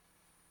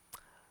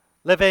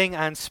Living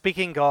and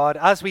speaking God,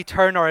 as we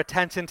turn our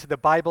attention to the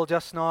Bible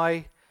just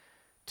now,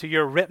 to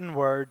your written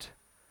word,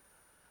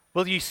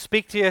 will you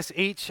speak to us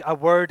each a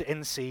word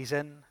in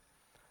season,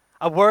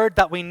 a word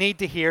that we need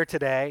to hear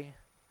today?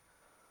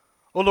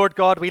 O Lord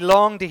God, we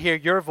long to hear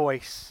your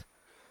voice,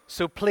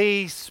 so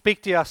please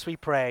speak to us, we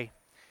pray,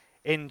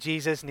 in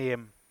Jesus'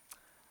 name.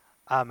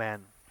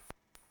 Amen.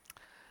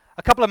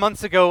 A couple of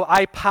months ago,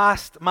 I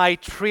passed my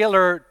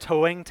trailer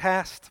towing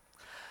test.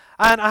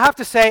 And I have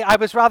to say, I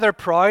was rather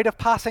proud of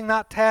passing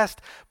that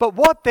test. But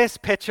what this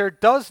picture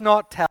does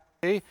not tell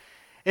you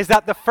is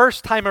that the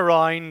first time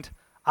around,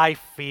 I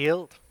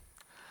failed.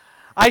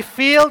 I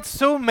failed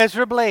so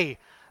miserably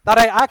that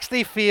I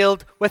actually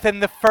failed within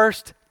the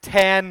first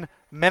 10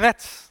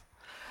 minutes.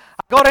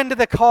 I got into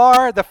the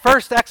car. The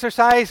first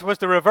exercise was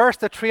to reverse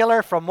the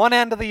trailer from one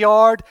end of the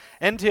yard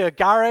into a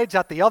garage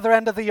at the other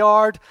end of the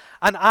yard.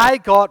 And I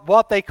got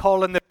what they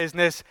call in the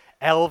business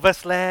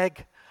Elvis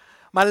leg.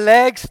 My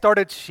legs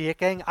started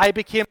shaking. I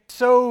became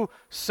so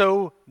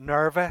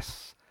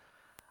nervous.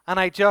 And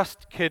I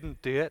just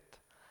couldn't do it.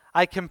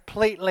 I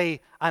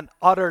completely and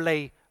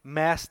utterly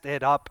messed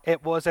it up.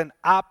 It was an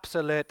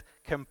absolute,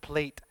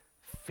 complete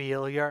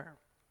failure.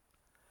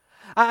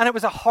 And it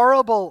was a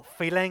horrible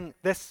feeling,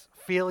 this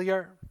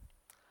failure.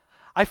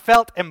 I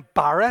felt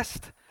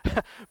embarrassed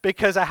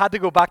because I had to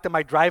go back to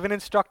my driving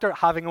instructor,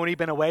 having only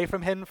been away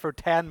from him for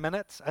 10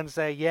 minutes, and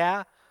say,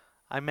 yeah,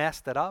 I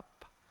messed it up.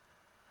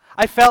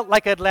 I felt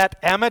like I'd let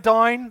Emma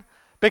down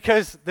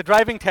because the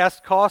driving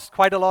test cost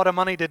quite a lot of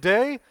money to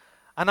do,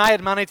 and I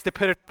had managed to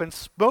put it up in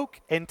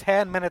smoke in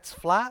 10 minutes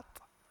flat.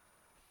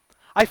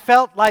 I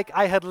felt like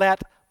I had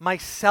let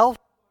myself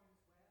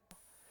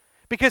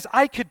because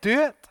I could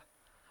do it.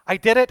 I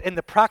did it in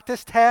the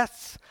practice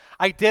tests.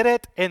 I did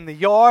it in the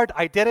yard.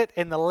 I did it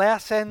in the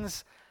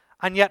lessons,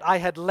 and yet I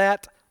had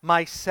let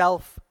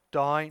myself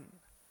down.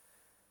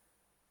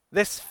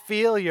 This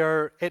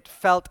failure, it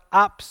felt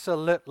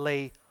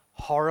absolutely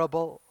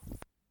horrible.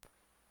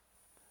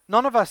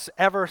 None of us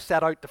ever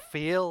set out to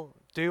fail,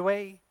 do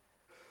we?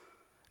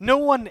 No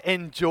one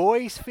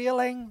enjoys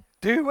failing,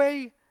 do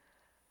we?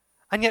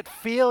 And yet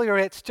failure,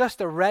 it's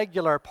just a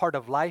regular part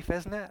of life,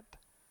 isn't it?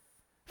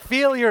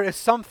 Failure is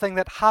something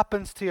that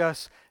happens to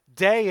us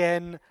day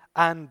in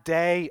and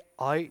day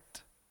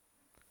out.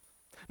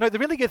 Now, the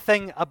really good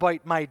thing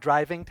about my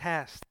driving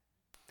test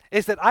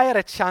is that I had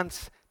a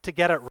chance to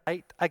get it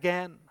right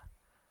again.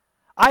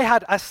 I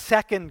had a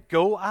second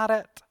go at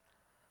it.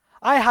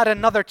 I had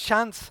another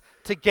chance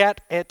to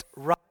get it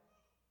right.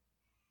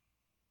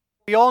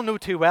 We all know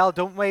too well,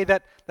 don't we,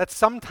 that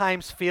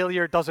sometimes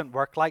failure doesn't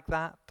work like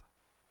that.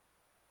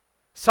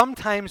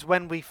 Sometimes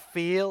when we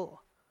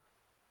fail,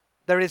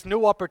 there is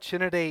no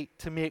opportunity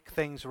to make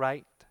things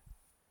right.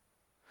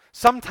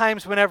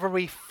 Sometimes whenever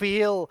we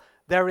fail,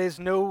 there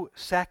is no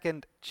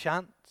second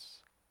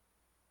chance.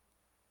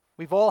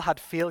 We've all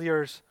had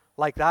failures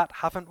like that,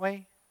 haven't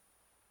we?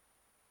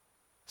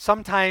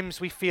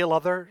 Sometimes we fail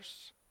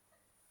others.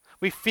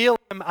 We feel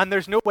them, and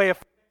there's no way of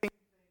fixing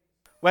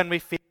when we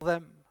feel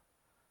them.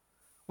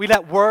 We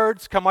let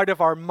words come out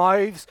of our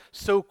mouths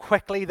so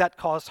quickly that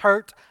cause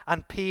hurt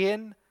and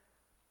pain,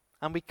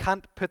 and we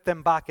can't put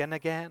them back in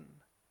again.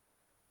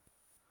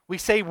 We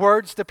say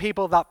words to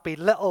people that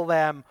belittle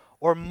them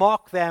or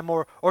mock them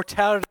or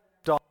tear them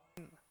down,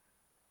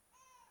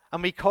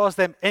 and we cause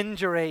them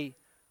injury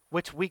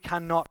which we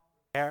cannot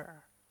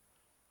bear.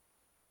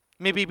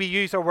 Maybe we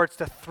use our words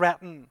to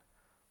threaten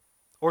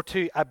or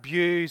to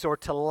abuse, or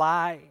to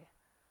lie.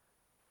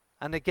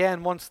 And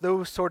again, once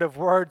those sort of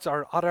words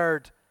are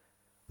uttered,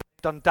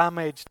 they've done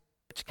damage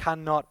which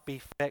cannot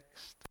be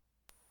fixed.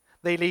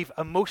 They leave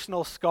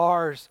emotional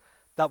scars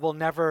that will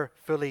never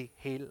fully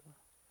heal.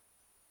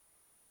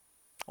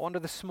 I wonder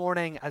this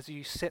morning, as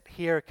you sit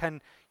here,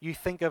 can you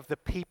think of the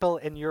people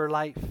in your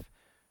life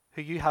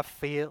who you have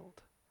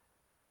failed?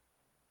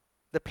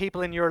 The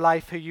people in your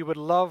life who you would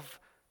love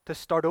to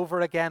start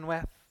over again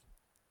with?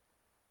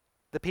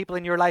 The people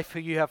in your life who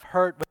you have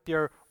hurt with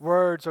your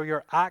words or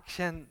your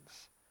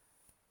actions,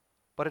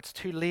 but it's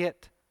too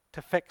late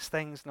to fix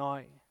things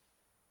now.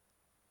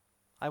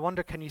 I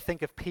wonder, can you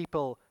think of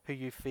people who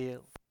you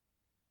failed?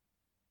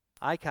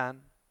 I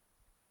can.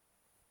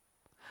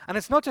 And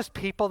it's not just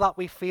people that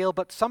we fail,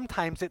 but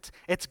sometimes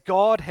it's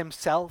God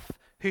himself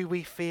who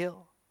we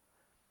fail.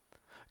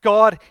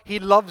 God, he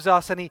loves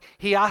us and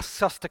he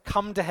asks us to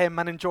come to him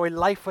and enjoy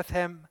life with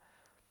him.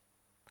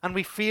 And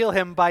we feel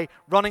him by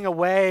running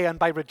away and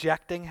by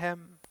rejecting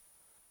him.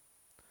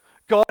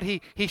 God,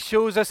 he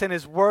shows us in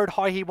his word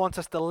how he wants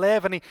us to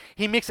live, and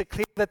he makes it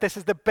clear that this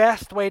is the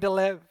best way to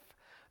live,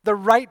 the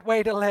right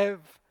way to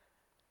live.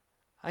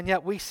 And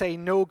yet we say,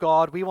 no,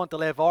 God, we want to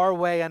live our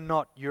way and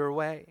not your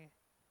way.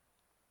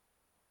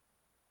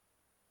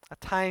 At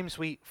times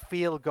we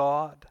fail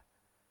God.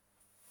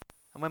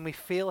 And when we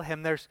fail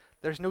him, there's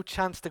no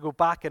chance to go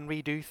back and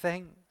redo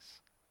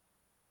things.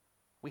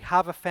 We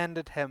have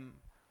offended him.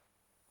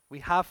 We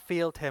have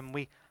failed him.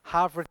 We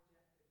have rejected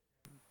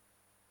him.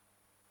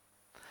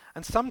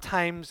 And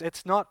sometimes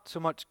it's not so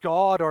much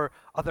God or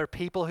other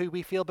people who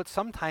we fail, but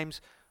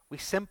sometimes we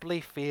simply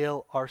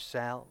fail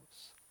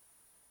ourselves.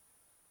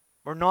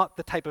 We're not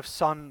the type of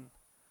son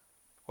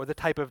or the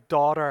type of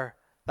daughter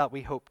that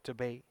we hope to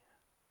be.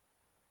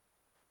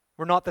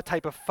 We're not the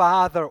type of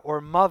father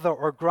or mother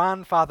or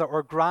grandfather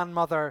or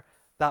grandmother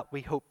that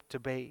we hope to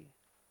be.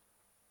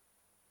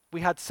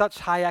 We had such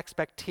high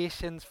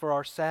expectations for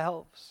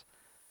ourselves,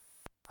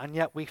 and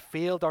yet we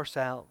failed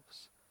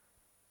ourselves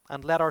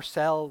and let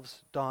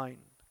ourselves down.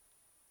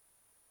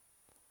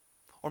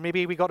 Or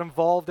maybe we got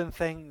involved in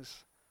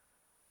things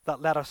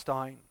that let us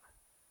down.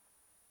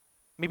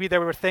 Maybe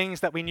there were things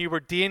that we knew were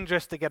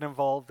dangerous to get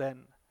involved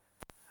in.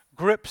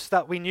 Groups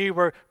that we knew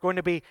were going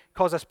to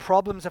cause us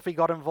problems if we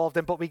got involved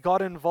in, but we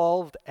got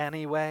involved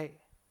anyway.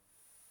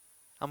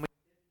 And we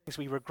did things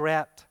we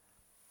regret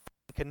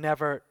and can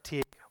never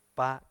take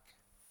back.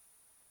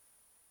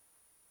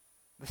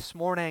 This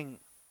morning,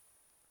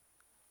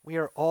 we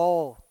are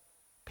all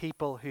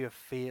people who have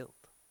failed.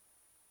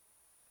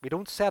 We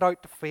don't set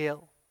out to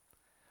fail.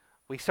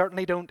 We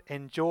certainly don't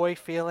enjoy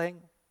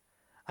failing.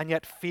 And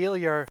yet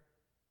failure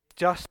is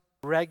just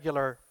a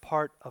regular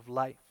part of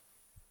life.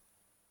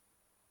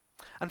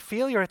 And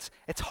failure,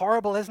 it's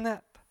horrible, isn't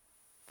it?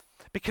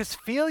 Because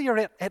failure,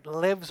 it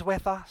lives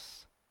with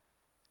us.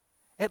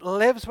 It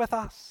lives with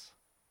us.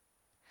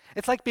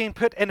 It's like being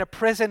put in a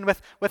prison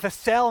with a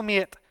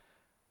cellmate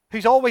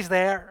who's always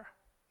there,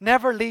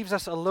 never leaves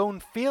us alone.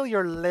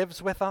 Failure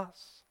lives with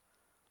us.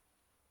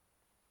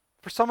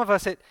 For some of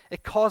us,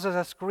 it causes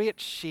us great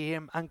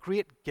shame and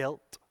great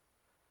guilt.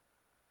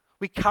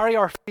 We carry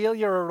our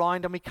failure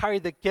around, and we carry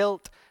the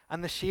guilt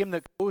and the shame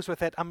that goes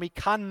with it, and we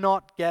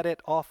cannot get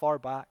it off our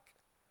back.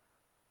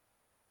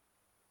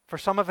 For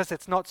some of us,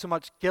 it's not so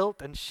much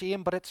guilt and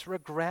shame, but it's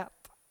regret.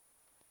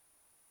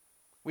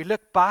 We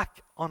look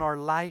back on our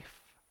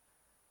life.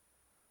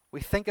 We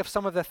think of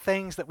some of the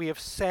things that we have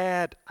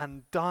said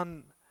and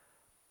done,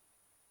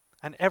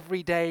 and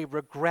every day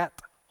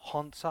regret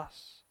haunts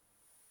us.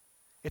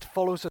 It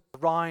follows us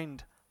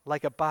around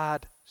like a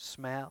bad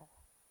smell.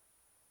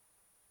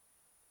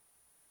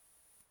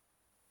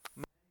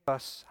 Many of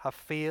us have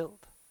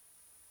failed,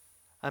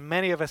 and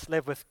many of us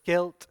live with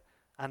guilt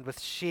and with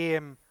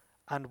shame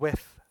and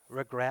with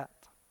regret.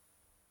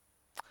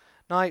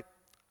 Now,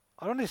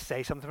 I want to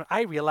say something.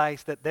 I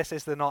realize that this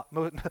is not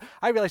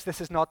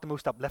the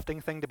most uplifting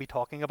thing to be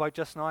talking about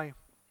just now.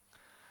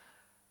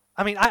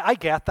 I mean, I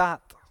get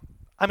that.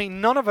 I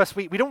mean, none of us,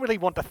 we don't really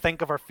want to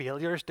think of our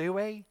failures, do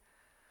we?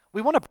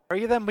 We want to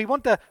bury them. We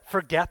want to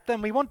forget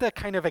them. We want to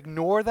kind of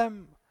ignore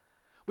them.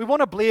 We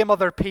want to blame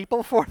other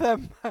people for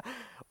them.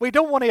 We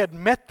don't want to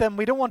admit them.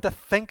 We don't want to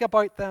think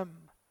about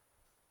them.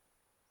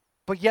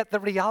 But yet the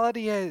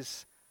reality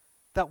is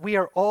that we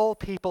are all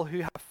people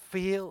who have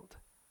failed.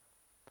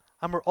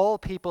 And we're all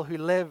people who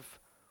live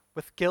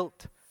with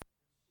guilt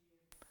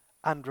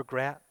and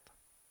regret.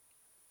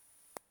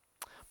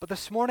 But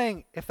this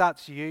morning, if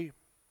that's you,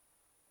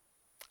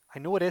 I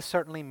know it is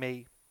certainly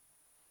me.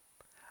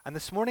 And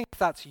this morning, if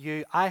that's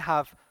you, I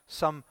have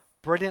some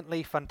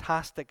brilliantly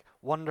fantastic,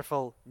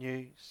 wonderful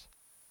news.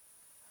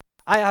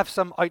 I have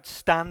some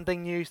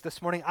outstanding news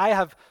this morning. I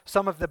have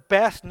some of the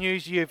best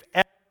news you've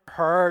ever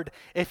heard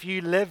if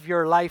you live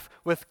your life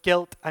with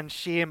guilt and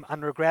shame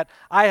and regret.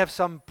 I have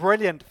some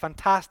brilliant,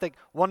 fantastic,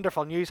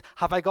 wonderful news.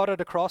 Have I got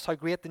it across how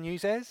great the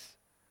news is?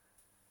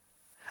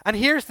 And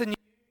here's the news.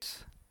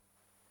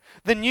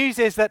 The news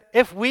is that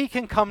if we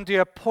can come to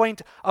a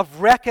point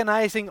of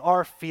recognizing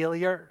our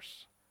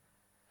failures,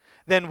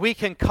 then we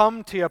can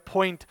come to a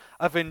point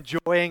of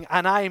enjoying,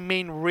 and I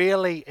mean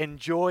really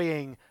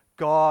enjoying,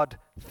 God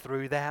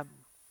through them.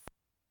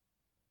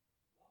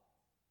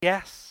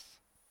 Yes.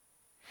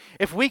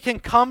 If we can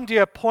come to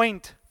a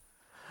point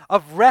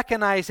of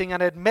recognizing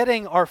and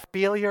admitting our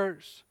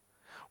failures,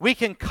 we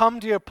can come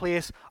to a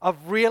place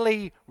of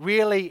really,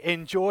 really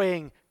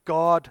enjoying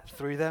God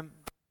through them.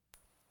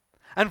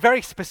 And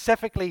very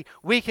specifically,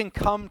 we can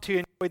come to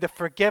enjoy the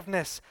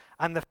forgiveness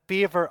and the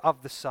favor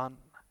of the Son.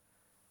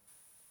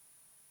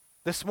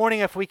 This morning,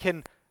 if we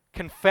can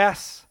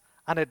confess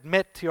and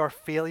admit to our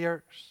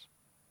failures,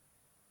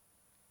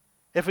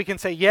 if we can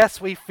say, yes,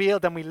 we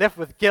failed and we live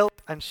with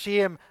guilt and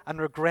shame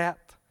and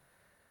regret,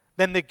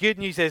 then the good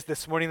news is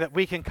this morning that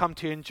we can come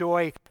to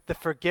enjoy the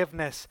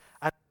forgiveness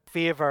and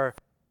favor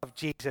of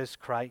Jesus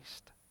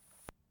Christ.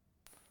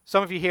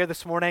 Some of you here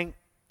this morning,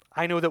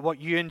 I know that what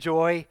you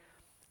enjoy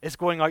is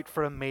going out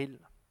for a meal.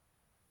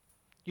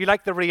 You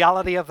like the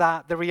reality of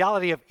that, the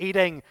reality of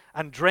eating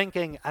and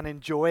drinking and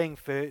enjoying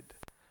food.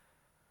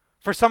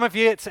 For some of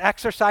you, it's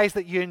exercise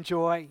that you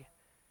enjoy.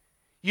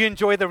 You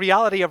enjoy the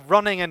reality of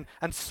running and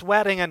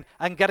sweating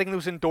and getting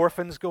those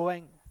endorphins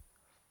going.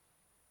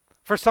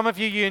 For some of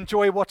you, you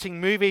enjoy watching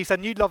movies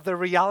and you love the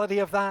reality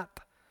of that,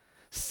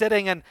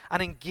 sitting and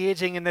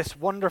engaging in this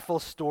wonderful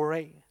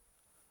story.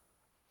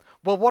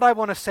 Well, what I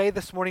want to say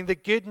this morning, the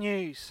good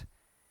news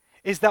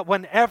is that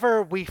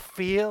whenever we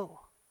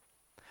fail,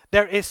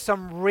 there is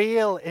some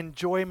real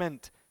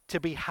enjoyment to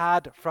be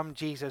had from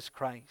Jesus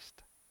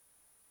Christ.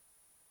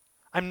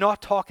 I'm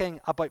not talking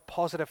about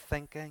positive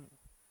thinking.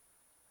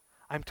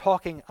 I'm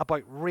talking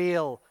about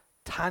real,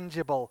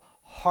 tangible,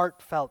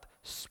 heartfelt,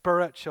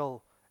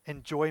 spiritual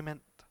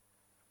enjoyment.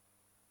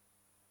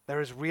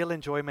 There is real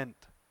enjoyment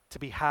to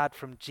be had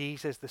from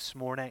Jesus this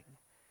morning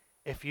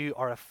if you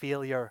are a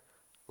failure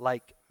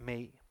like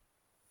me.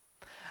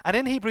 And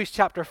in Hebrews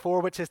chapter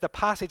 4, which is the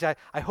passage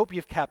I hope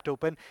you've kept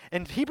open,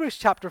 in Hebrews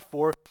chapter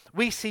 4,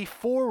 we see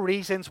 4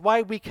 reasons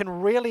why we can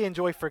really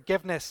enjoy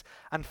forgiveness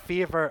and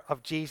favor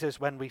of Jesus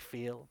when we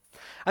fail.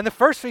 And the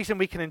first reason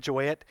we can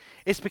enjoy it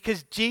is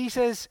because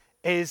Jesus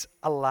is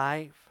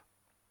alive.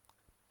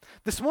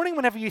 This morning,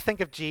 whenever you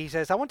think of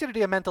Jesus, I want you to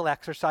do a mental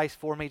exercise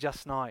for me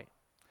just now.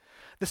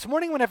 This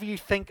morning, whenever you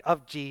think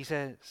of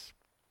Jesus,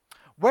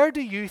 where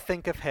do you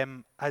think of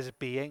him as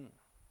being?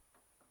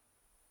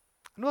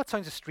 I know that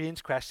sounds a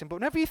strange question, but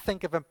whenever you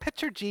think of him,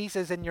 picture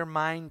Jesus in your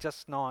mind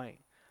just now.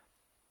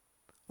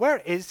 Where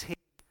is he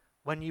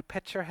when you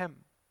picture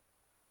him?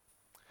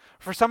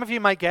 For some of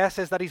you, my guess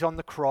is that he's on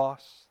the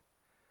cross.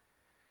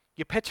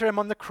 You picture him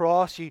on the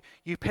cross,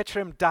 you picture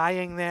him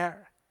dying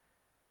there.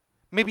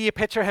 Maybe you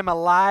picture him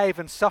alive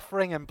and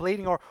suffering and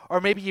bleeding, or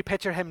maybe you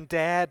picture him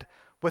dead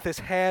with his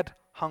head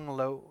hung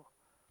low.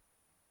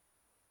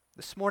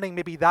 This morning,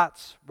 maybe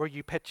that's where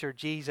you picture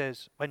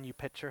Jesus when you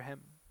picture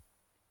him.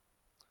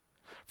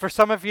 For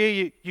some of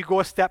you, you go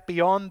a step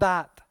beyond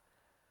that,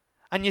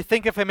 and you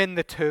think of him in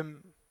the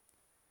tomb.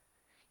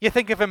 You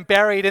think of him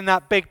buried in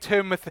that big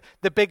tomb with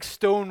the big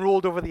stone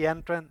rolled over the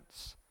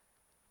entrance.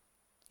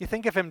 You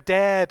think of him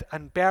dead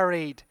and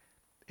buried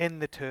in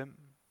the tomb.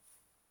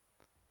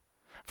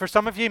 For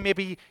some of you,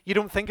 maybe you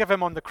don't think of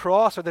him on the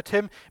cross or the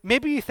tomb.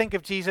 Maybe you think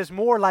of Jesus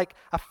more like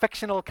a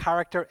fictional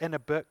character in a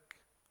book.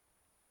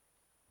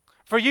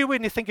 For you,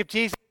 when you think of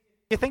Jesus,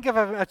 you think of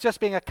him as just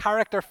being a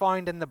character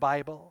found in the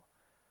Bible.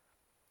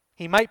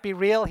 He might be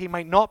real, he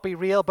might not be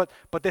real, but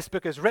this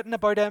book is written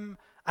about him,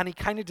 and he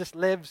kind of just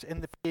lives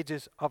in the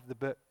pages of the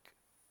book.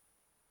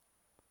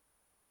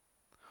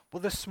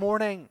 Well, this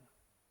morning,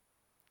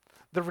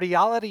 the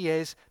reality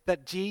is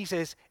that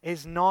Jesus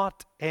is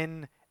not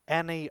in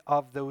any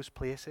of those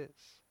places.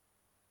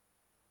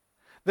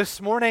 This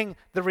morning,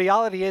 the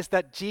reality is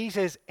that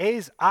Jesus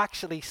is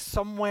actually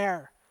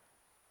somewhere,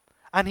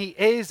 and he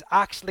is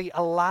actually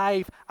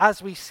alive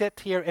as we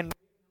sit here in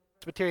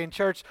Presbyterian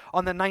Church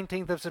on the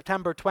 19th of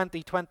September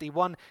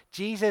 2021.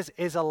 Jesus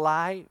is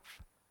alive,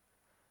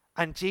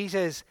 and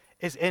Jesus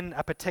is in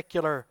a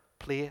particular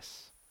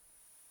place.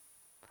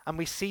 And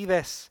we see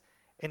this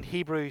in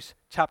Hebrews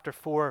chapter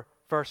 4,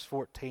 verse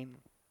 14.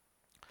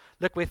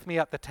 Look with me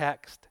at the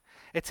text.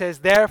 It says,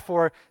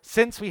 "Therefore,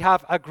 since we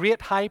have a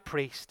great high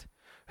priest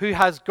who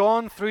has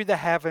gone through the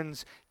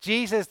heavens,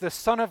 Jesus the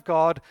Son of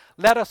God,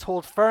 let us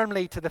hold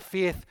firmly to the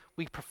faith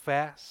we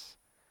profess."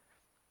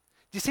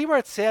 Do you see where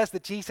it says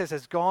that Jesus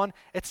has gone?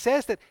 It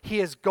says that he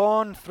has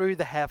gone through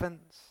the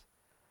heavens.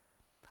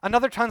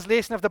 Another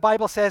translation of the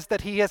Bible says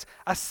that he has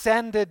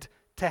ascended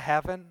to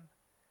heaven.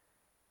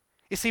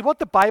 You see, what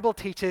the Bible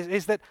teaches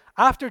is that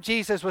after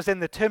Jesus was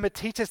in the tomb, it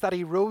teaches that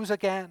he rose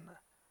again.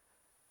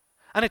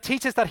 And it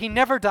teaches that he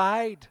never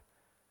died,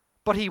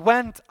 but he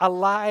went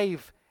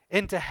alive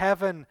into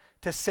heaven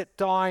to sit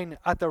down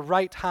at the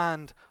right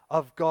hand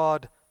of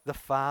God the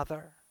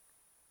Father.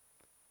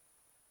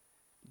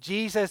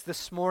 Jesus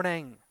this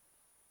morning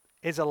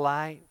is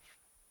alive.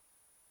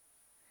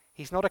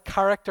 He's not a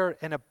character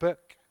in a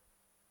book.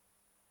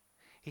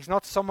 He's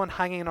not someone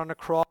hanging on a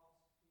cross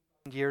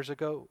years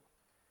ago.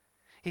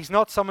 He's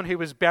not someone who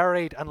was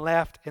buried and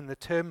left in the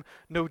tomb.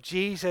 No,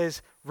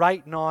 Jesus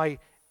right now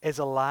is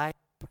alive.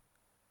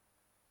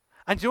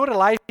 And do you know what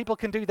alive people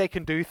can do? They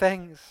can do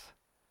things.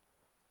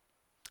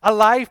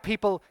 Alive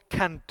people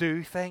can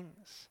do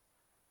things.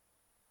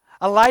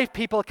 Alive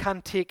people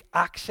can take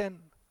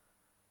action.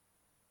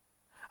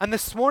 And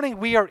this morning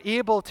we are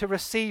able to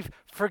receive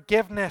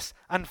forgiveness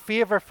and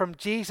favor from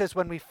Jesus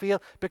when we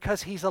fail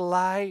because he's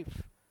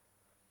alive.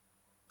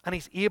 And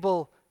he's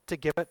able to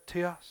give it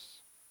to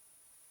us.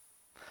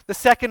 The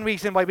second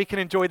reason why we can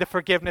enjoy the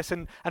forgiveness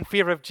and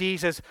favor of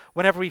Jesus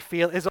whenever we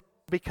fail is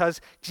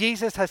because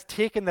Jesus has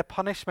taken the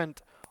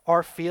punishment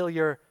our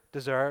failure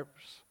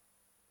deserves.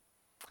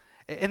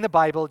 In the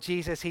Bible,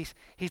 Jesus, he's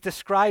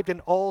described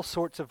in all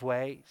sorts of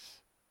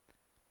ways.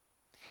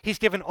 He's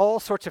given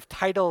all sorts of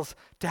titles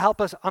to help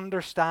us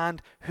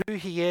understand who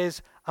he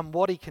is and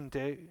what he can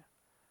do.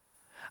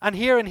 And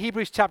here in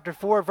Hebrews chapter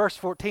 4, verse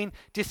 14,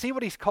 do you see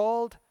what he's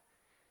called?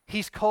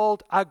 He's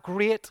called a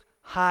great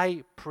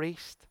high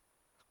priest.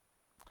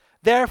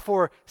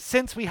 Therefore,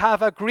 since we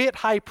have a great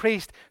high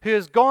priest who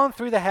has gone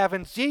through the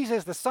heavens,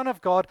 Jesus, the Son of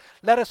God,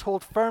 let us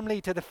hold firmly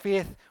to the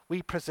faith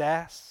we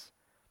possess.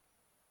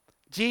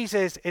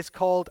 Jesus is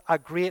called a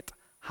great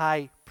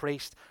high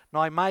priest.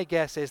 Now, my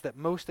guess is that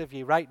most of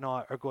you right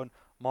now are going,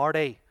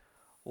 Marty,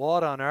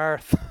 what on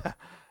earth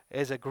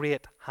is a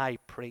great high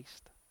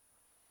priest?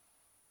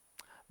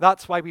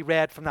 That's why we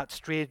read from that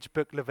strange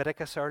book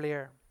Leviticus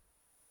earlier.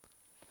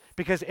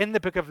 Because in the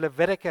book of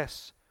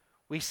Leviticus,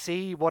 we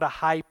see what a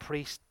high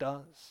priest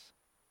does.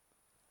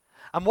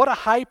 And what a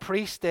high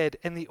priest did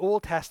in the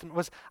Old Testament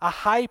was a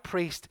high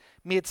priest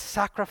made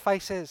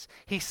sacrifices.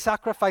 He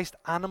sacrificed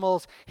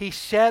animals. He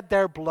shed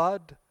their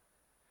blood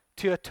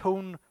to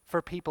atone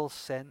for people's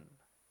sin.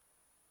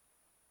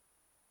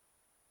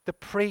 The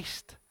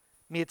priest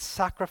made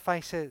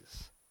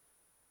sacrifices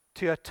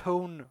to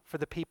atone for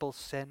the people's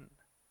sin,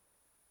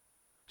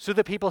 so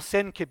that people's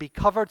sin could be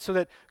covered, so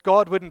that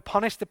God wouldn't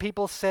punish the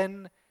people's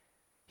sin.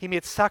 He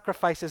made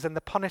sacrifices, and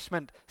the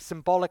punishment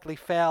symbolically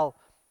fell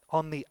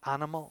on the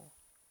animal.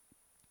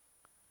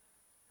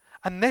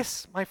 And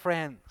this, my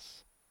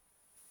friends,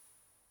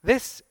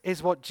 this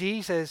is what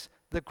Jesus,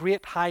 the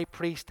great high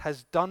priest,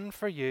 has done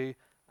for you,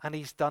 and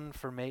he's done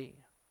for me.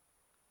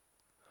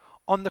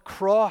 On the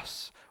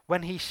cross,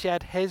 when he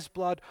shed his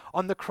blood,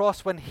 on the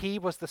cross when he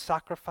was the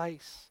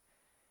sacrifice,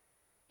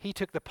 he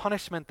took the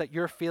punishment that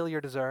your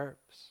failure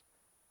deserves.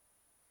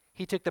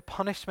 He took the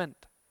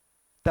punishment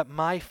that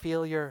my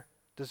failure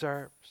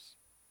deserves.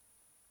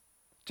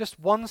 Just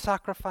one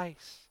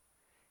sacrifice.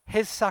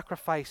 His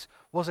sacrifice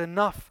was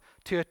enough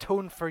to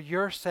atone for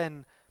your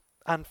sin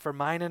and for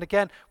mine. And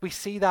again, we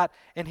see that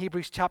in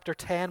Hebrews chapter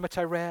 10, which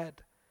I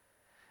read.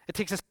 It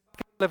takes us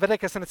to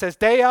Leviticus and it says,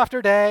 day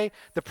after day,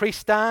 the priest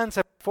stands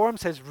and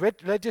performs his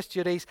religious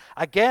duties.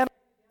 Again,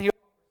 he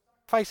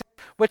sacrifices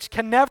which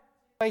can never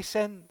take away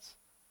sins.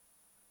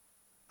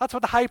 That's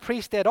what the high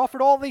priest did,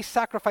 offered all these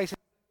sacrifices,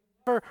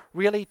 never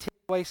really take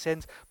away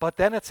sins. But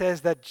then it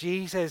says that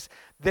Jesus,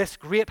 this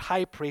great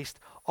high priest,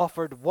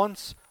 offered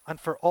once and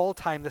for all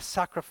time the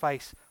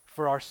sacrifice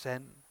for our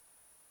sin.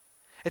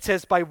 It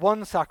says, by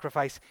one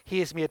sacrifice, he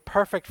has made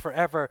perfect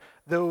forever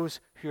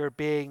those who are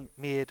being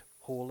made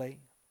holy.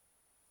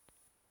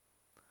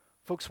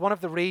 Folks, one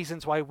of the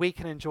reasons why we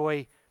can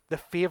enjoy the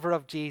favor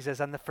of Jesus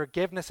and the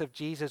forgiveness of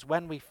Jesus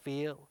when we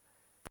fail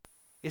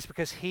is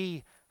because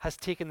he has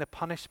taken the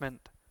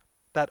punishment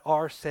that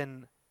our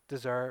sin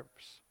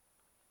deserves.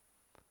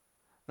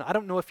 Now, I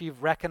don't know if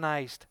you've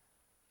recognized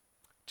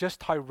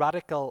just how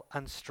radical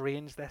and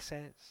strange this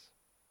is.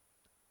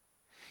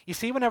 You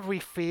see, whenever we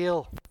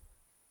fail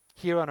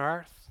here on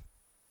earth,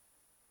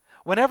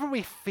 whenever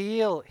we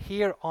fail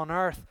here on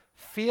earth,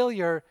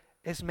 failure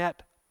is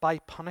met by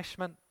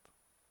punishment.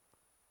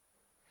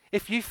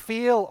 If you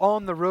fail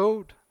on the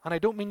road, and I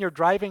don't mean your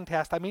driving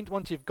test, I mean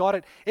once you've got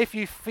it, if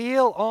you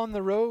fail on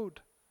the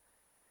road,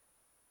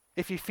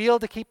 if you fail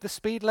to keep the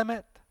speed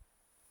limit,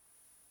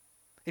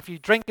 if you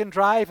drink and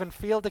drive and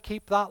fail to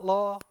keep that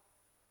law,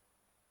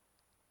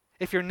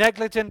 if you're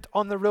negligent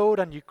on the road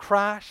and you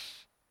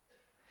crash,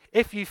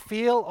 if you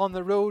fail on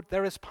the road,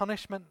 there is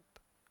punishment.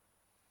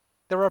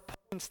 There are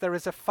points, there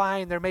is a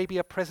fine, there may be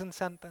a prison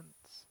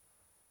sentence.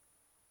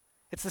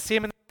 It's the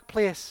same in the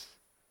workplace.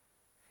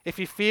 If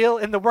you fail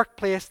in the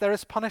workplace, there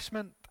is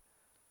punishment.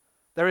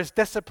 There is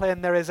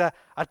discipline, there is a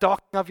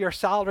docking of your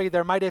salary,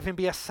 there might even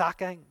be a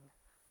sacking.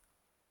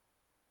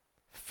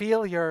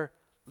 Failure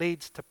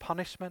leads to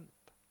punishment.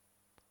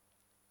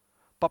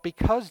 But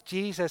because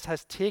Jesus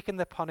has taken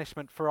the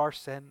punishment for our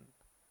sin,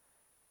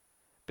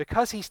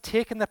 because he's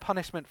taken the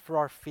punishment for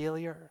our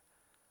failure,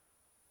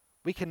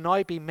 we can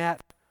now be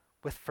met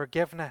with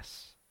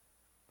forgiveness,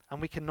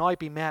 and we can now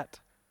be met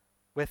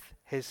with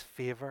his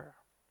favor.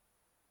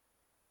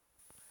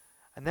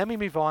 And then we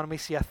move on and we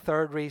see a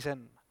third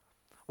reason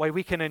why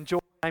we can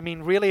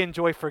really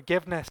enjoy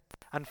forgiveness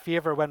and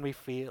favor when we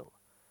fail.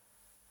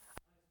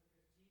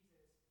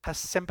 Has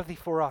sympathy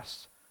for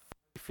us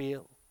when we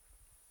fail.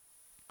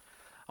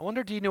 I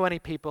wonder, do you know any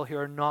people who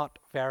are not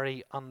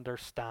very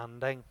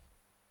understanding?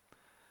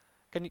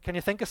 Can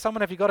you think of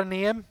someone? Have you got a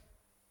name?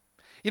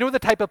 You know the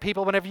type of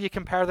people, whenever you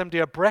compare them to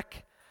a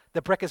brick,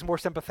 the brick is more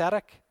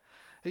sympathetic.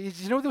 Do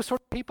you know those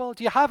sort of people?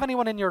 Do you have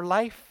anyone in your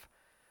life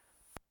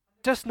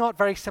just not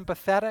very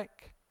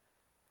sympathetic?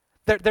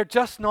 They're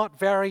just not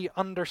very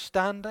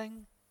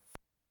understanding.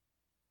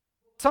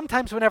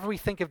 Sometimes whenever we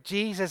think of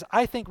Jesus,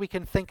 I think we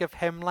can think of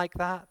him like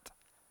that.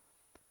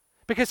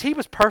 Because he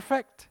was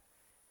perfect.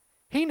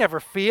 He never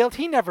failed.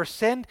 He never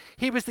sinned.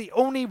 He was the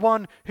only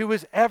one who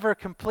was ever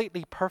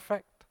completely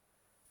perfect.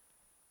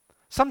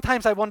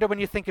 Sometimes I wonder, when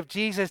you think of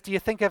Jesus, do you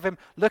think of him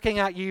looking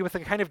at you with a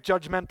kind of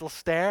judgmental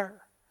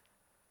stare?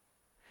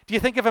 Do you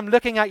think of him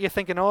looking at you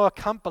thinking, oh, I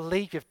can't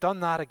believe you've done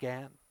that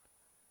again?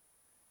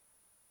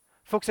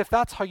 Folks, if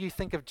that's how you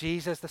think of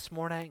Jesus this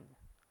morning,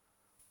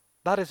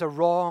 that is a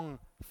wrong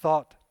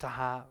thought to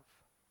have.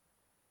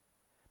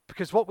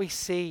 Because what we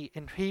see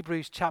in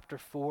Hebrews chapter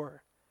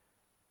 4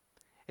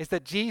 is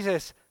that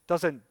Jesus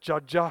doesn't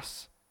judge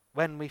us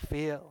when we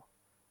fail.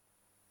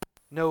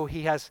 No,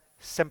 he has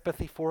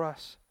sympathy for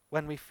us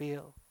when we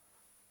fail.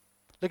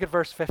 Look at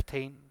verse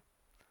 15.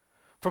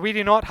 For we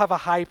do not have a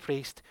high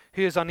priest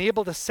who is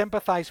unable to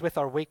sympathize with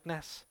our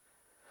weakness,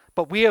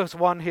 but we have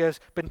one who has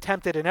been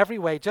tempted in every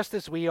way just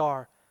as we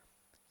are,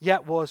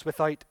 yet was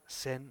without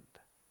sin.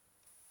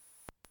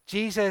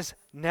 Jesus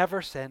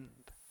never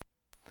sinned.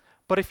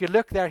 But if you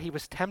look there, he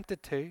was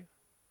tempted too.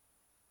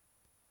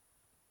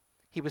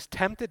 He was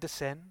tempted to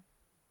sin.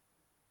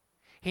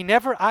 He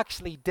never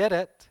actually did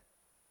it,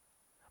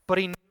 but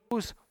he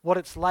knows what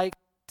it's like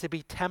to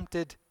be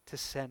tempted to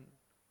sin.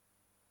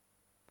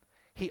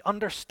 He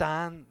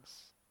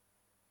understands.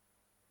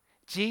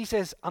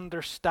 Jesus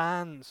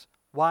understands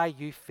why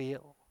you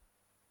feel.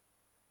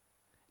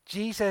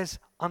 Jesus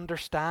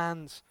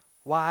understands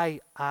why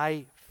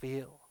I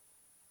feel.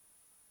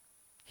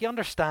 He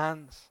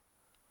understands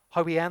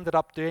how we ended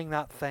up doing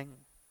that thing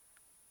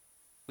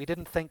we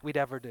didn't think we'd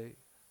ever do.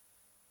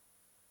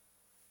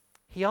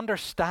 He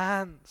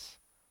understands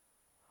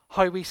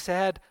how we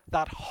said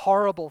that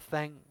horrible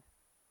thing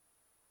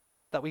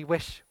that we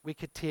wish we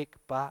could take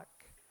back.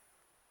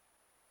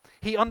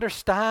 He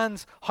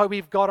understands how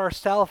we've got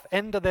ourselves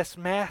into this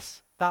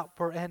mess that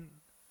we're in.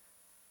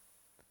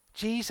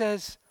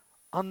 Jesus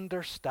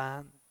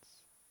understands.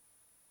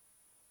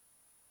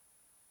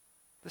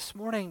 This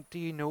morning, do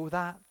you know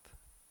that?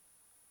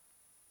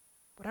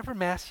 Whatever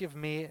mess you've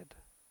made,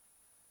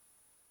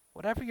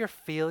 whatever your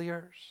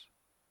failures,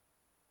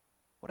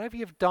 whatever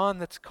you've done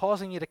that's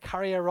causing you to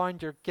carry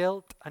around your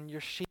guilt and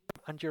your shame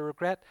and your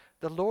regret,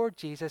 the Lord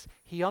Jesus,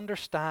 He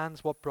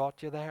understands what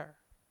brought you there.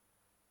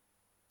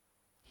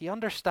 He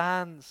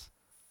understands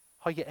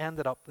how you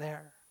ended up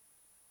there.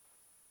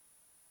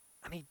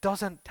 And He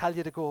doesn't tell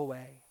you to go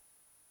away.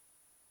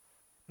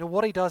 No,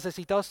 what He does is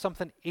He does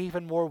something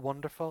even more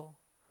wonderful.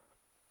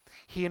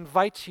 He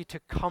invites you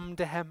to come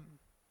to Him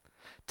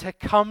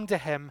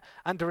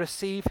and to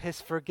receive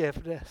His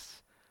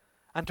forgiveness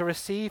and to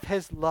receive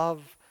His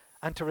love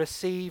and to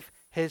receive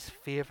His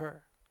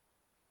favor.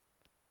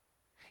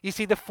 You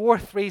see, the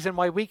fourth reason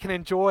why we can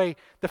enjoy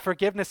the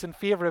forgiveness and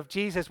favor of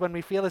Jesus when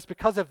we feel is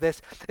because of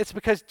this. It's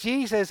because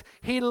Jesus,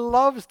 He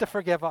loves to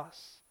forgive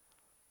us.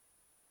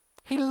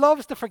 He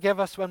loves to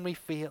forgive us when we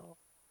fail.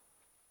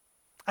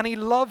 And He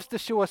loves to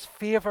show us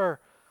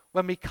favor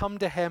when we come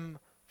to Him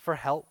for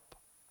help.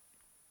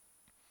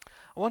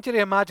 I want you to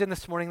imagine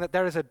this morning that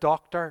there is a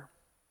doctor.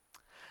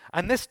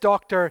 And this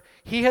doctor,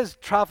 he has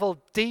traveled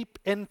deep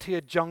into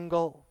a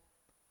jungle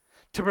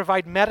to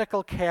provide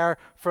medical care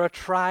for a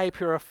tribe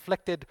who are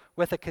afflicted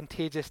with a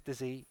contagious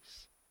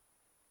disease.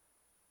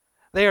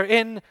 They are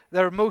in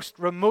their most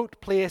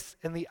remote place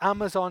in the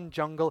Amazon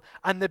jungle,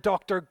 and the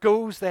doctor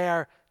goes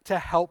there to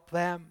help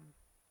them.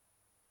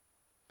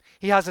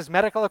 He has his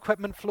medical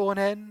equipment flown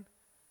in.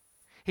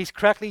 He's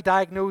correctly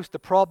diagnosed the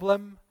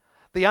problem.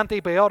 The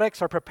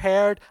antibiotics are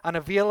prepared and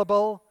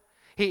available.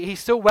 He's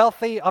so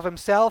wealthy of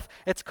himself,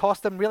 it's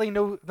cost him really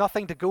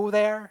nothing to go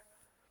there.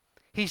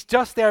 He's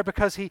just there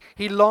because he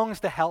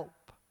longs to help.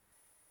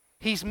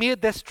 He's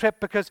made this trip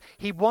because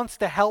he wants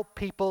to help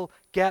people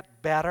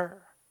get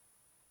better.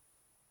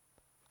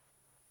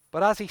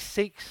 But as he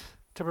seeks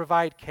to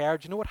provide care,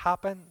 do you know what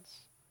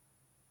happens?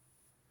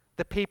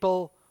 The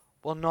people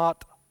will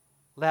not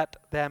let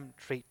them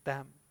treat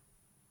them.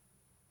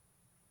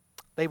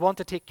 They want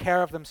to take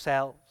care of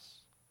themselves.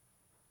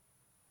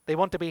 They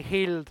want to be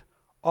healed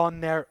on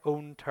their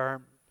own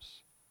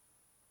terms.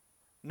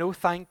 No,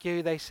 thank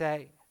you, they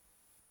say.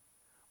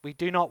 We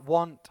do not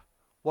want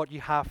what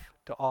you have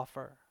to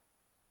offer.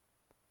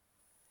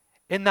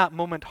 In that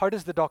moment, how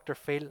does the doctor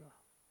feel?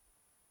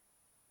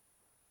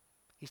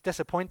 He's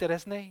disappointed,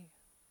 isn't he?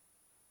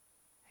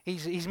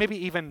 He's maybe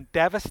even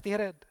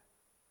devastated.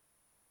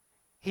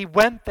 He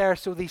went there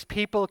so these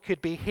people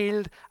could be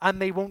healed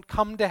and they won't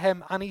come to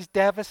him, and he's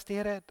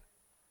devastated.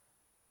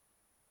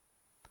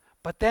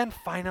 But then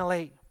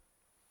finally,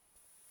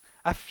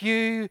 a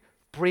few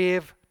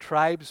brave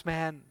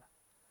tribesmen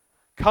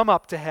come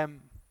up to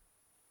him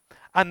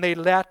and they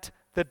let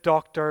the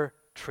doctor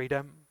treat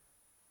him.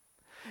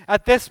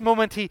 At this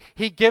moment,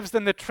 he gives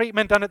them the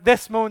treatment, and at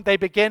this moment, they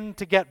begin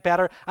to get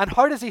better. And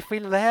how does he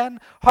feel then?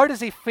 How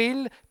does he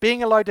feel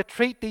being allowed to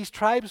treat these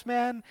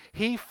tribesmen?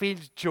 He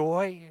feels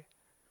joy,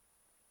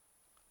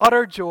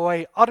 utter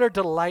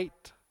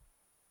delight,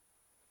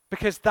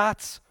 because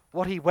that's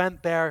what he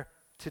went there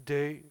to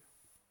do.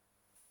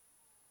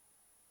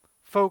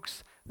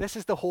 Folks, this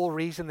is the whole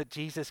reason that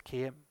Jesus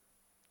came.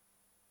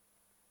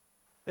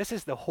 This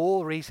is the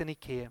whole reason he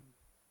came.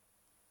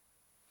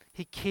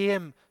 He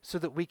came so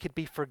that we could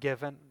be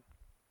forgiven.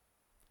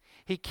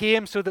 He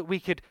came so that we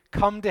could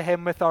come to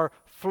him with our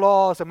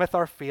flaws and with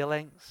our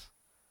failings.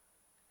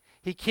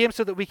 He came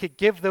so that we could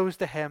give those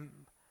to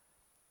him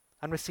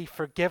and receive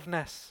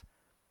forgiveness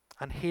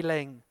and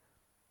healing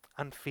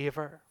and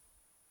favor.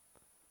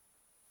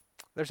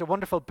 There's a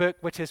wonderful book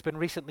which has been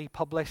recently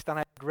published, and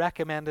I'd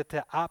recommend it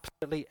to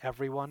absolutely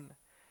everyone.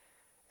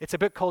 It's a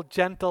book called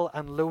Gentle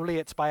and Lowly.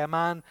 It's by a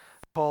man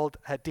called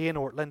Dane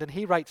Ortland, and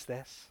he writes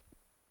this: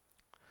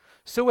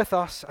 "So with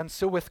us and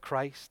so with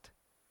Christ.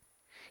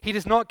 He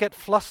does not get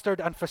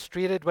flustered and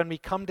frustrated when we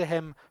come to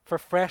him for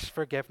fresh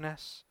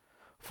forgiveness,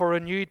 for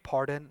renewed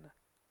pardon.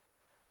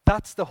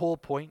 That's the whole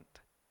point.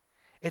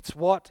 It's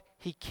what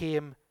he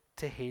came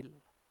to heal."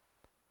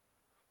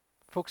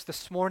 Folks,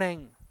 this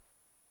morning,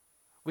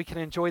 we can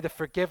enjoy the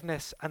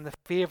forgiveness and the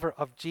favor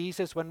of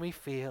Jesus when we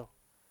fail,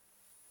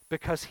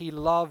 because he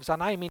loves,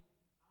 and I mean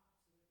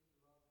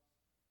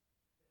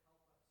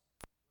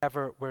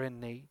whenever we're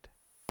in need.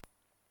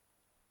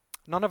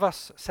 None of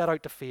us set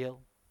out to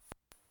fail.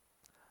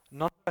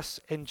 None of us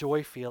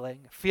enjoy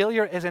failing.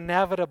 Failure is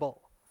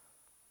inevitable.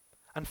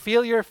 And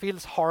failure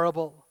feels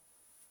horrible.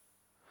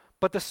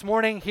 But this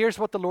morning, here's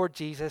what the Lord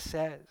Jesus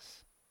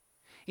says.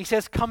 He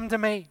says, come to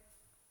me.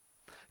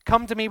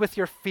 Come to me with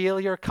your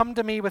failure. Come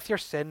to me with your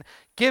sin.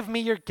 Give me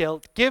your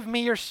guilt. Give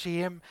me your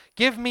shame.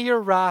 Give me your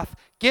wrath.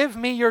 Give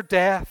me your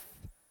death.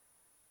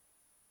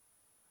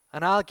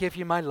 And I'll give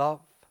you my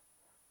love.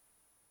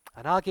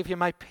 And I'll give you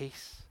my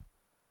peace.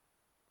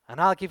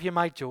 And I'll give you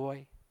my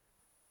joy.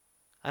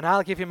 And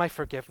I'll give you my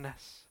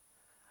forgiveness.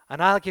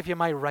 And I'll give you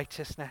my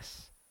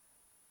righteousness.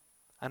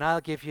 And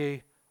I'll give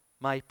you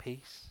my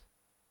peace.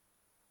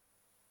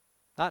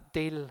 That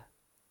deal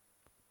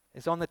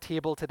is on the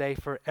table today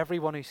for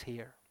everyone who's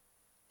here.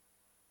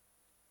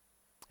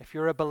 If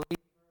you're a believer,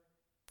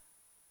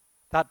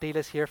 that deal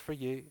is here for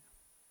you.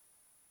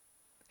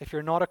 If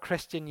you're not a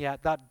Christian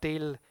yet, that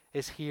deal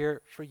is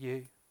here for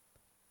you.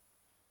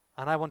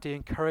 And I want to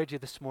encourage you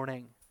this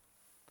morning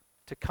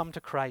to come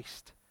to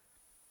Christ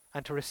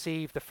and to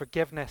receive the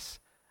forgiveness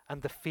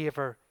and the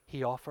favor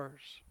he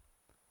offers.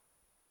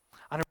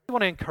 And I really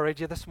want to encourage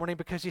you this morning,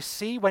 because you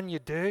see, when you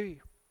do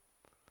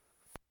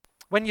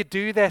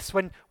this,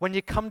 when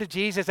you come to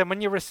Jesus and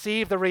when you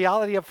receive the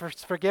reality of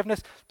his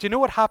forgiveness, do you know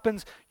what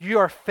happens? You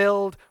are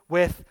filled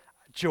with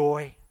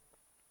joy.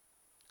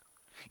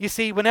 You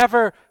see,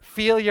 whenever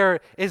failure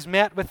is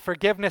met with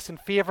forgiveness and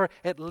favor,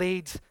 it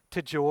leads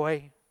to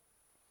joy.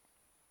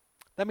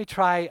 Let me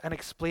try and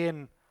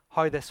explain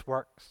how this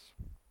works.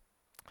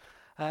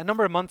 A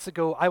number of months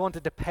ago, I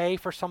wanted to pay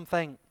for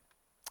something,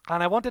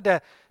 and I wanted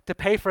to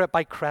pay for it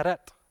by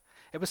credit.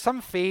 It was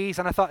some fees,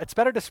 and I thought it's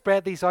better to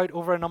spread these out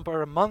over a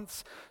number of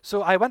months.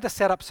 So I went to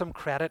set up some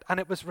credit, and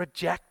it was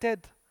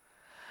rejected.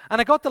 And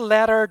I got the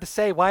letter to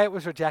say why it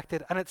was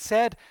rejected, and it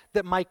said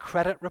that my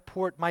credit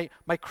report, my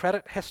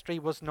credit history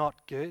was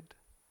not good.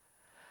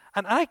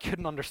 And I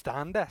couldn't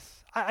understand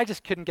this. I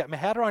just couldn't get my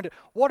head around it.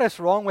 What is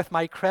wrong with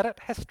my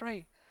credit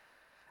history?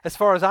 As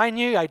far as I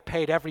knew, I'd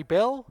paid every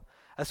bill.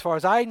 As far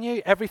as I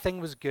knew, everything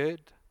was good.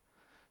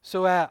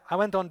 So I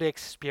went on to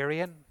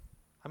Experian.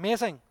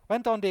 Amazing.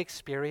 Went on to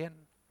Experian.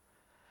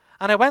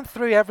 And I went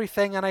through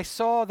everything, and I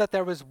saw that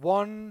there was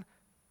one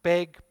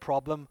big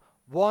problem,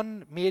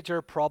 one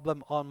major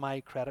problem on my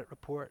credit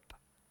report.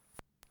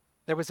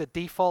 There was a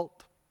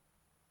default.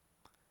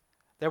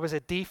 There was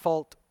a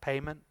default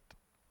payment.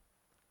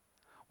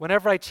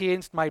 Whenever I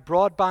changed my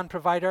broadband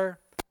provider,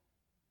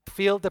 I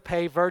failed to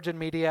pay Virgin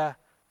Media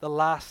the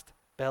last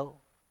bill.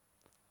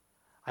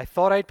 I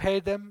thought I'd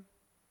paid them.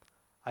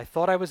 I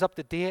thought I was up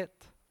to date,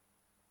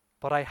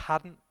 but I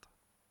hadn't.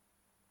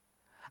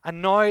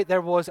 And now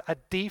there was a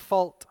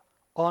default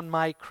on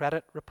my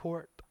credit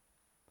report.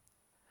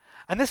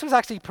 And this was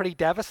actually pretty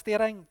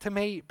devastating to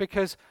me,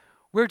 because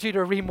we're due to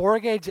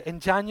remortgage in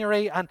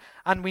January,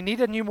 and we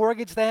need a new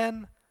mortgage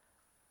then.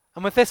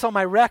 And with this on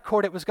my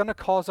record, it was going to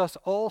cause us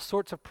all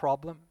sorts of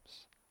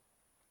problems.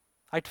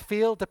 I'd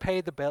failed to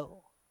pay the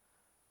bill,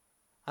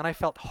 and I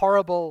felt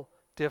horrible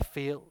to have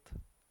failed.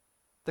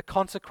 The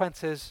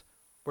consequences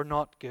were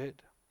not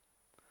good.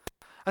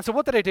 And so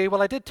what did I do?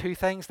 Well, I did two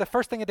things. The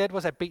first thing I did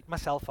was I beat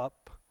myself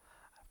up.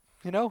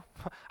 You know,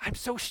 I'm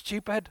so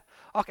stupid.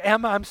 Oh,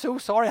 Emma, I'm so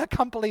sorry. I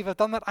can't believe I've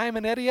done that. I'm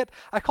an idiot.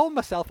 I call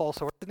myself all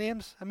sorts of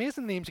names.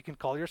 Amazing names you can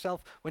call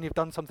yourself when you've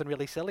done something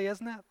really silly,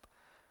 isn't it?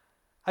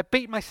 I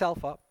beat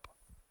myself up.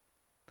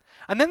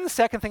 And then the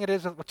second thing it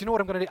is, well, do you know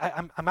what I'm going to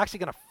do? I'm actually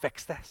going to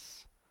fix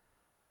this.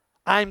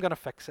 I'm going to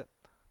fix it.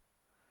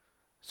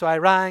 So I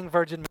rang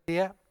Virgin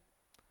Media.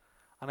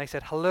 And I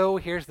said, hello,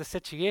 here's the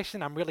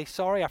situation. I'm really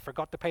sorry. I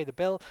forgot to pay the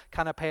bill.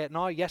 Can I pay it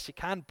now? Yes, you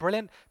can.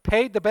 Brilliant.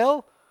 Paid the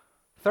bill.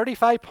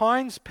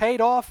 £35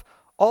 paid off.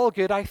 All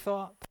good, I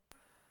thought.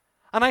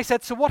 And I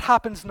said, so what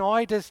happens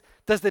now? Does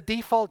the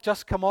default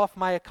just come off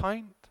my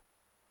account?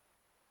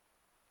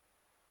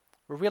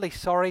 We're really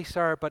sorry,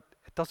 sir, but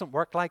it doesn't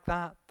work like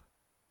that.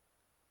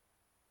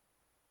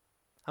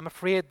 I'm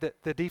afraid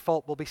that the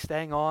default will be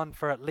staying on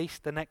for at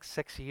least the next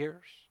 6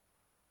 years.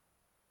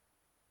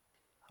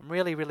 I'm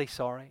really, really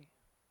sorry.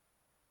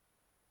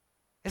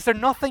 Is there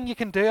nothing you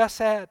can do? I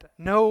said.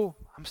 No,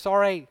 I'm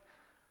sorry.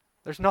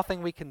 There's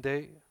nothing we can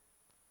do.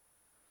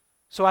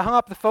 So I hung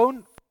up the phone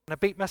and I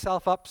beat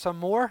myself up some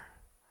more.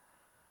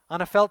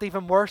 And I felt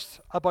even worse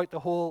about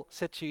the whole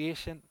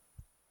situation.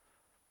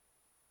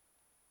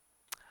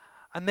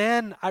 And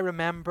then I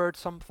remembered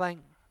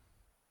something.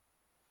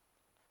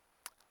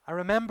 I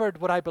remembered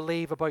what I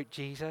believe about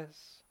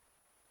Jesus.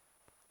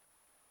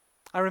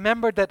 I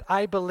remembered that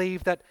I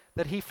believe that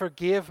he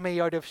forgave me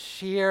out of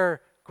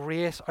sheer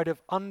grace, out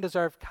of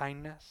undeserved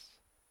kindness.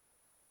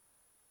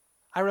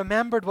 I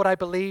remembered what I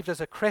believed as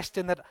a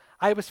Christian, that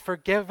I was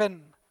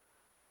forgiven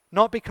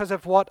not because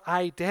of what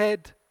I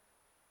did,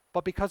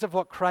 but because of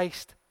what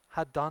Christ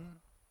had done.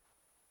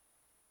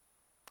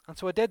 And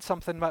so I did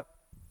something that,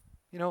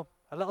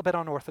 a little bit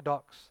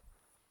unorthodox.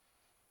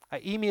 I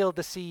emailed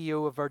the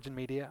CEO of Virgin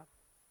Media,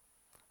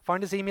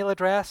 found his email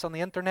address on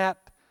the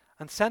internet,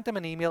 and sent him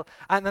an email.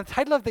 And the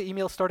title of the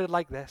email started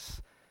like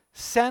this: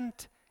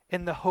 Sent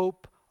in the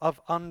hope of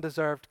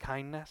undeserved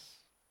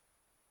kindness.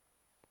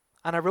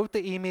 And I wrote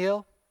the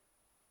email,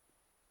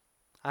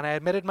 and I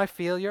admitted my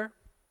failure,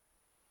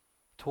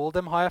 Told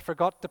him how I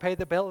forgot to pay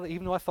the bill,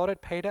 even though I thought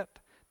I'd paid it.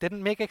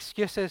 Didn't make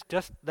excuses,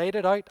 just laid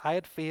it out. I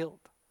had failed.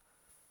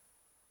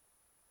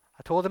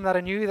 I told him that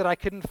I knew that I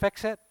couldn't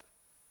fix it.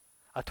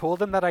 I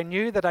told him that I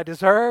knew that I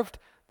deserved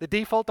the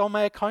default on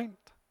my account.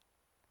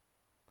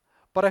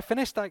 But I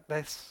finished like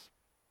this.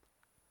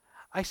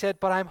 I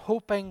said, but I'm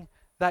hoping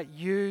that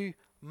you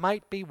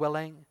might be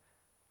willing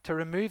to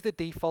remove the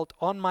default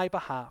on my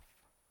behalf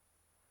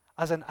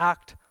as an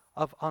act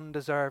of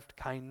undeserved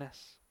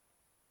kindness.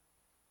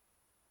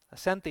 I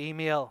sent the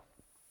email,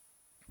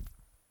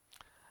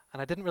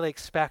 and I didn't really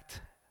expect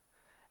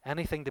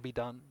anything to be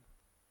done.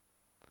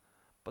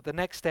 But the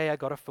next day I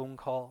got a phone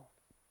call,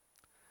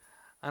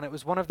 and it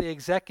was one of the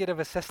executive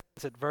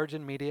assistants at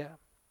Virgin Media.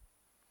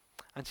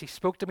 And she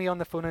spoke to me on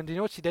the phone, and do you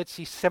know what she did?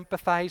 She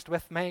sympathized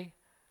with me.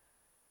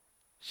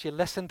 She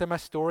listened to my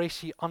story.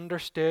 She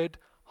understood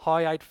how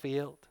I'd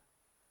failed.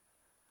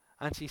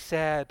 And she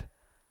said,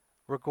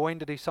 we're going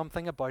to do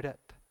something about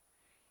it.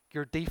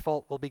 Your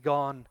default will be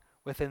gone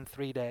within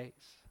 3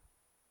 days.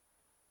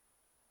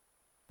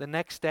 The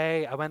next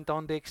day I went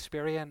on to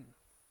Experian,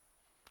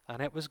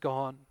 and it was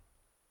gone.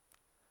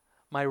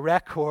 My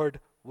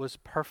record was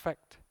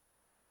perfect,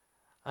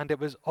 and it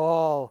was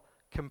all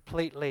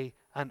completely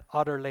and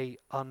utterly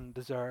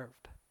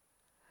undeserved.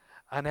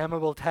 And Emma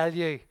will tell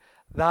you,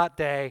 that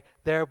day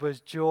there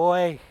was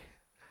joy,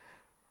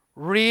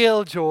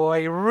 real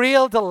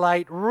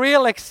delight,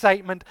 real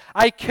excitement.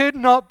 I could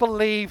not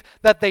believe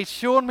that they'd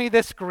shown me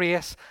this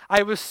grace.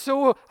 I was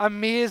so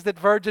amazed at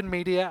Virgin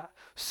Media,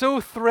 so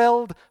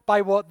thrilled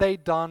by what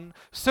they'd done,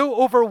 so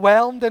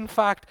overwhelmed, in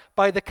fact,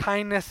 by the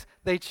kindness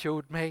they'd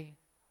showed me.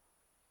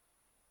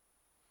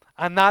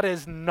 And that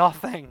is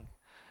nothing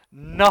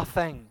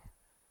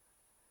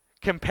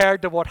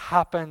compared to what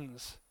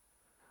happens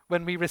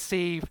when we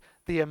receive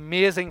the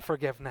amazing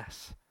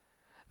forgiveness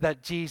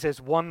that Jesus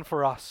won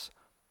for us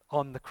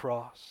on the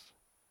cross.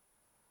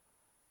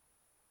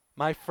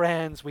 My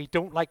friends, we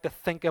don't like to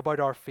think about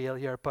our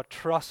failure, but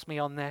trust me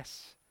on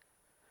this.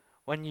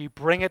 When you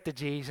bring it to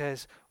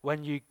Jesus,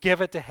 when you give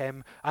it to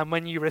Him, and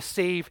when you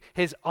receive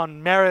His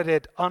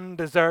unmerited,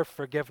 undeserved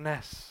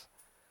forgiveness,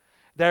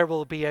 there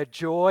will be a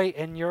joy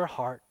in your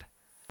heart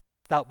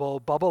that will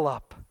bubble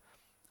up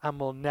and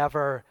will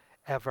never,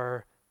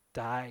 ever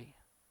die.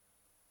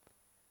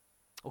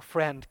 Oh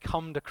friend,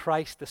 come to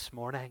Christ this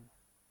morning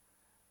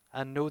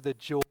and know the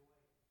joy.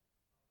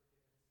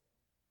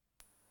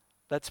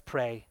 Let's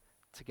pray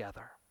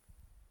together.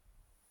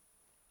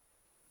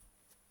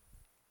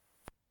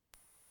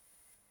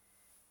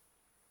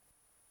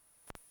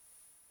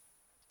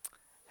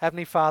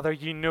 Heavenly Father,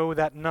 you know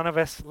that none of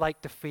us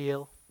like to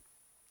fail.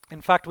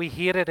 In fact, we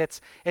hate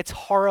it. It's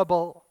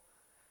horrible.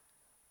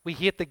 We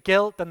hate the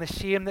guilt and the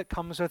shame that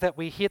comes with it.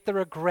 We hate the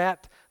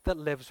regret that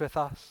lives with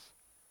us.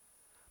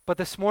 But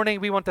this morning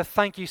we want to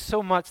thank you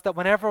so much that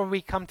whenever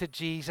we come to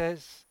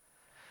Jesus,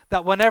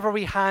 that whenever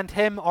we hand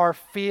Him our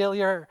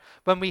failure,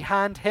 when we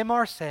hand Him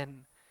our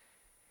sin,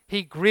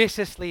 He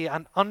graciously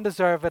and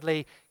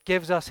undeservedly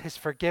gives us His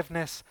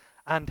forgiveness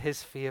and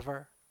His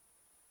favor.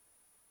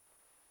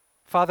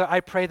 Father, I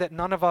pray that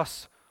none of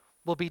us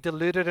will be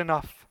deluded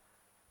enough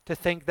to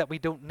think that we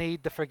don't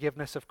need the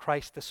forgiveness of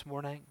Christ this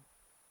morning.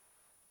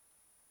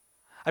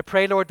 I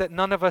pray, Lord, that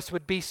none of us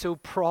would be so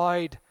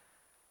proud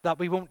that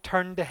we won't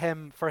turn to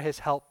Him for His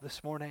help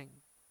this morning.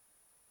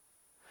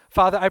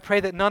 Father, I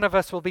pray that none of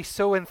us will be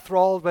so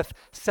enthralled with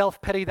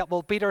self-pity that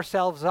we'll beat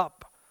ourselves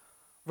up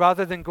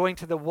rather than going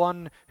to the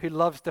one who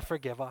loves to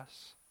forgive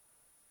us.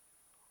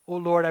 Oh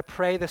Lord, I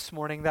pray this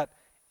morning that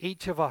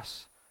each of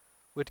us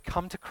would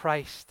come to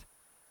Christ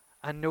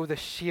and know the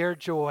sheer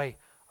joy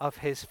of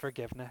His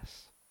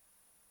forgiveness.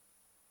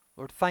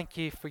 Lord, thank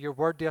you for your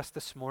word to us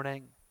this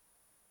morning.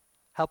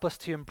 Help us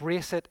to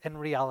embrace it in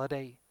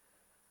reality,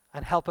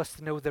 and help us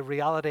to know the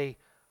reality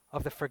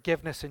of the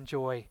forgiveness and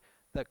joy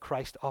that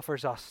Christ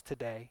offers us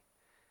today.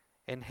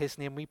 In His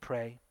name we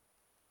pray.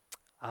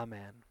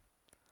 Amen.